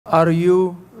are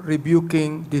you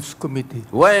rebuking this committee?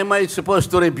 Why am I supposed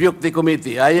to rebuke the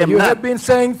committee? I am You not. have been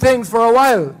saying things for a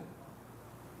while.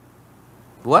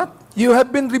 What? You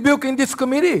have been rebuking this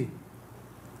committee.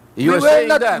 You are saying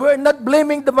that. We're not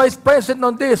blaming the Vice President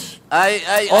on this.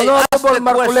 I Honorable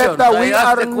Marcoleta, we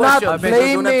are not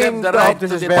blaming the right to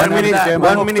One minute,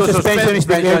 one minute suspension is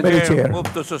declared by the chair.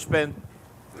 Move to suspend.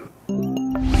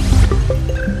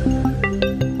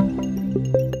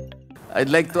 I'd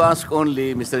like to ask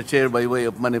only, Mr. Chair, by way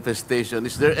of manifestation,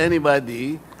 is there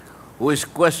anybody who is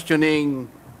questioning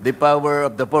the power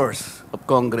of the purse of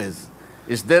Congress?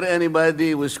 Is there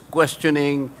anybody who is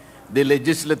questioning the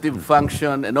legislative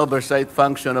function and oversight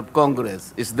function of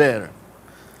Congress? Is there?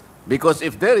 Because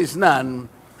if there is none,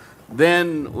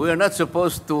 then we are not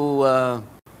supposed to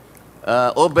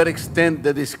overextend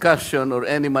the discussion or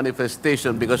any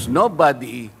manifestation, because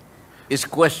nobody is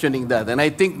questioning that. And I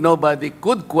think nobody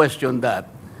could question that.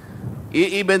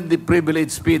 Even the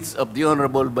privileged speech of the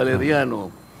Honorable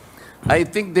Valeriano. I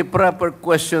think the proper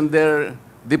question there,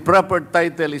 the proper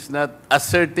title is not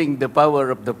asserting the power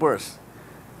of the purse.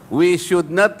 We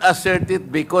should not assert it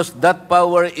because that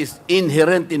power is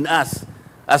inherent in us.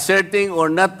 Asserting or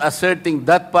not asserting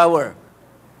that power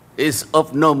is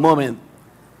of no moment.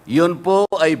 Yun po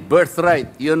ay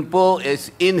birthright. Yun po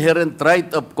is inherent right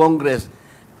of Congress.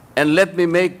 And let me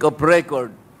make of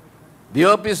record, the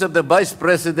office of the Vice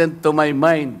President, to my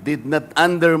mind, did not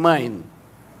undermine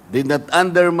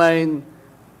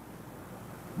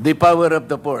the power of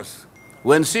the purse.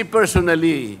 When she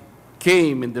personally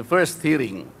came in the first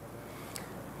hearing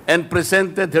and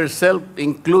presented herself,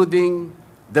 including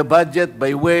the budget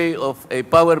by way of a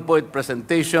PowerPoint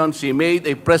presentation, she made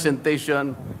a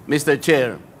presentation, Mr.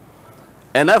 Chair.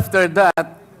 And after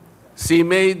that, she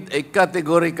made a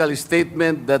categorical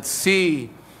statement that she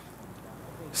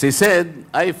said,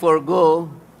 I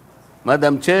forgo,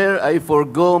 Madam Chair, I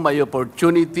forgo my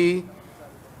opportunity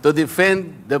to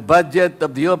defend the budget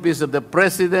of the office of the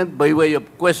President by way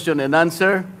of question and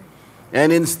answer,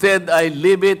 and instead I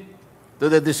leave it to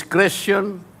the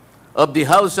discretion of the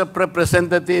House of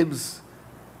Representatives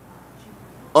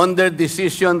on their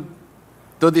decision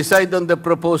to decide on the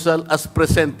proposal as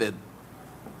presented.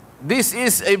 This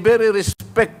is a very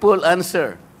respectful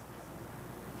answer,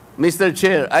 Mr.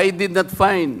 Chair. I did not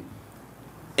find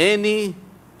any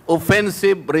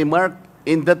offensive remark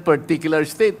in that particular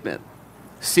statement.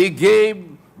 She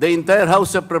gave the entire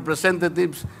House of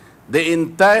Representatives the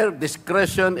entire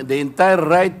discretion, the entire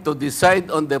right to decide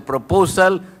on the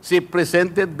proposal she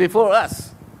presented before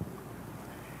us.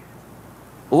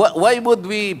 Why would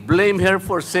we blame her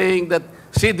for saying that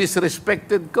she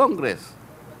disrespected Congress?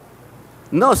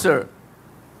 No, sir.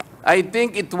 I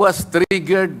think it was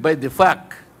triggered by the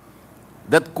fact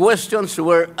that questions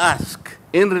were asked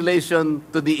in relation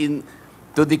to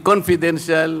the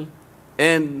confidential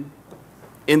and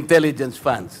intelligence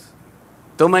funds.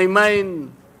 To my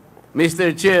mind,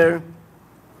 Mr. Chair,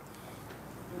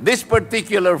 these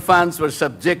particular funds were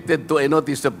subjected to a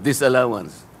notice of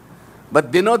disallowance.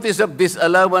 But the notice of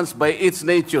disallowance by its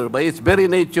nature, by its very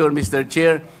nature, Mr.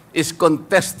 Chair, is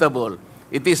contestable.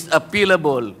 It is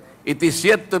appealable. It is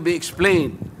yet to be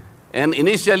explained. And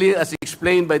initially, as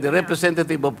explained by the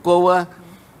representative of COA,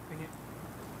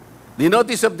 the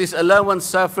notice of disallowance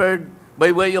suffered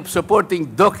by way of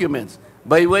supporting documents,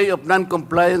 by way of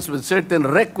non-compliance with certain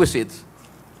requisites.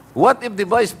 What if the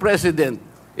Vice President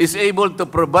is able to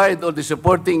provide all the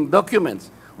supporting documents?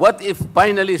 What if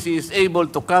finally she is able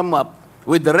to come up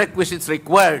with the requisites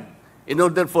required in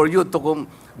order for you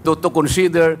to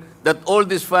consider that all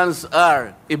these funds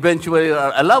are eventually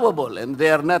allowable and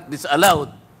they are not disallowed?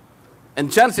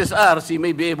 And chances are she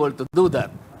may be able to do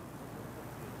that.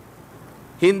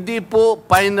 Hindi po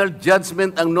final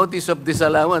judgment ang notice of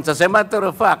disallowance. As a matter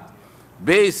of fact,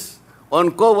 based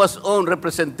on COA's own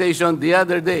representation the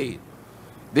other day,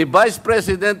 the Vice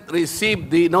President received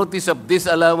the notice of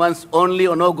disallowance only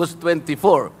on August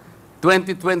 24,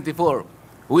 2024,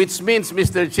 which means,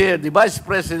 Mr. Chair, the Vice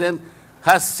President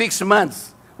has 6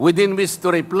 months within which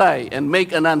to reply and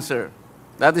make an answer.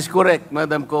 That is correct,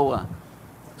 Madam COA.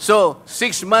 So,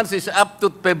 6 months is up to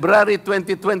February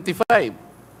 2025.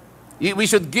 We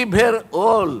should give her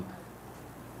all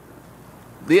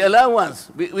the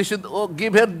allowance. We should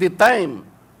give her the time.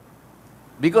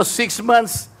 Because 6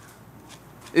 months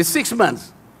is 6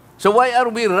 months. So why are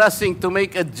we rushing to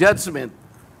make a judgment?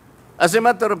 As a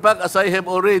matter of fact, as I have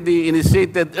already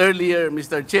initiated earlier,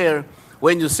 Mr. Chair,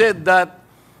 when you said that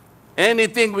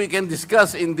anything we can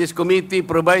discuss in this committee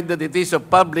provided it is of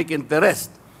public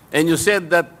interest, and you said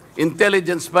that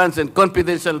intelligence funds and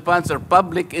confidential funds are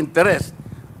public interest,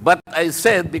 but I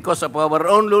said because of our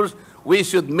own rules, we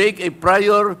should make a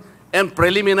prior and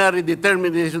preliminary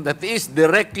determination that is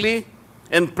directly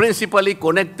and principally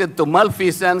connected to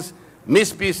malfeasance,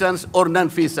 misfeasance, or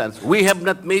nonfeasance. We have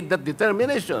not made that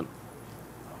determination.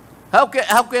 How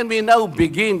can we now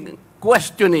begin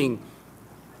questioning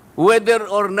whether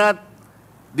or not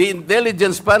the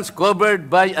intelligence funds covered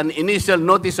by an initial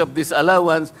notice of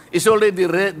disallowance is already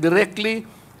directly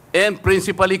and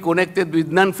principally connected with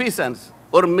nonfeasance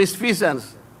or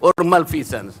misfeasance or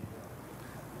malfeasance?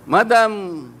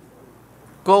 Madam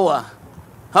COA,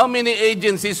 how many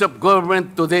agencies of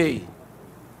government today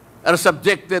are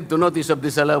subjected to notice of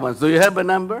disallowance? Do you have a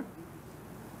number?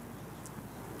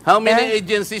 How many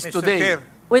agencies today?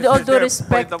 With all due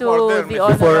respect to the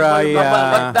Before honorable...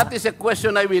 But that is a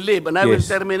question I will leave, and I will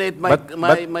Yes. terminate my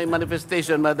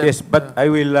manifestation, Madam. Yes, but I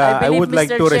will. I I believe, would like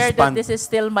Mr. to Chair, that respond. this is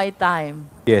still my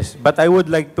time. Yes, but I would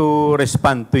like to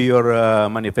respond to your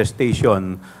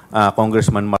manifestation,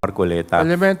 Congressman Marcoleta.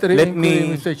 Parliamentary Let inquiry,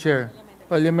 me. Mr. Chair.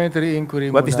 Parliamentary inquiry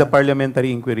What is muna. the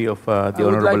parliamentary inquiry of the I would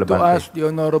Honorable like to Abante? ask the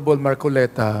Honorable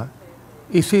Marcoleta,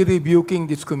 is he rebuking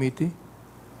this committee?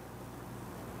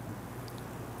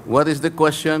 What is the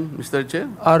question, Mr. Chair?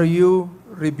 Are you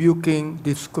rebuking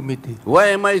this committee?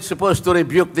 Why am I supposed to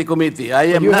rebuke the committee?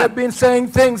 I am You not. have been saying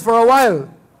things for a while.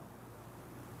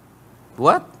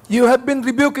 What? You have been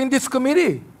rebuking this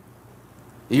committee.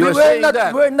 You are saying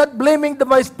that. We're not blaming the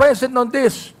Vice President on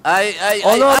this. I asked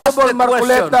Honorable the question.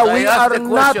 Marcoleta, we I asked are the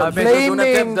not question. blaming You do not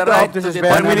have the the- right to One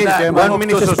determine minute, that. one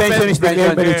minute suspension is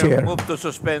declared by the chair. Move to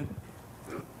suspend.